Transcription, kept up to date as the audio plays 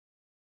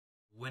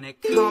When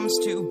it comes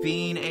to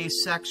being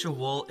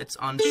asexual, it's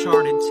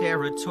uncharted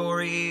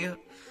territory.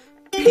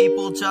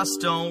 People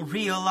just don't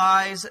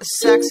realize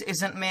sex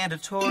isn't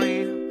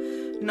mandatory.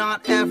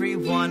 Not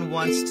everyone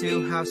wants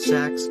to have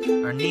sex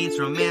or needs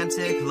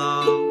romantic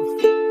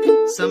love.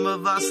 Some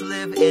of us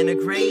live in a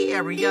gray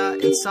area,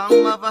 and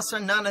some of us are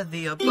none of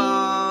the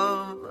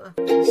above.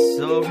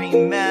 So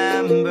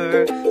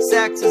remember,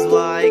 sex is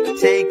like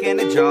taking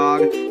a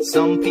jog.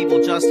 Some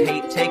people just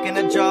hate taking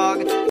a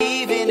jog,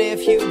 even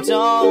if you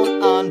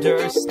don't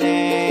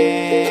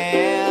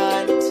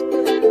understand.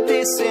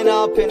 Listen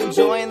up and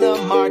join the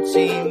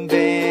marching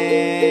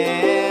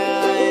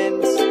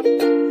band.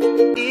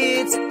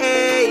 It's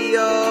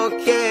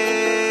A-okay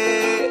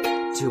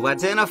to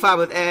identify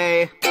with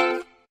A.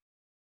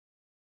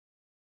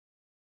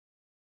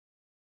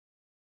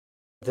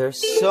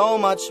 There's so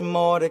much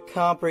more to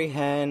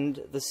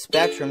comprehend, the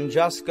spectrum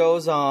just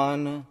goes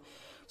on.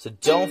 So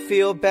don't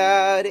feel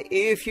bad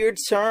if your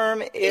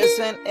term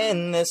isn't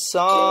in this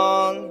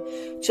song.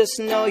 Just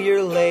know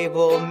your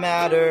label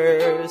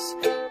matters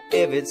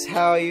if it's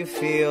how you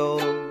feel.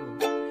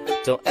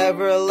 Don't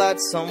ever let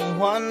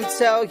someone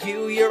tell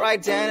you your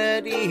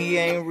identity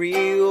ain't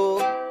real.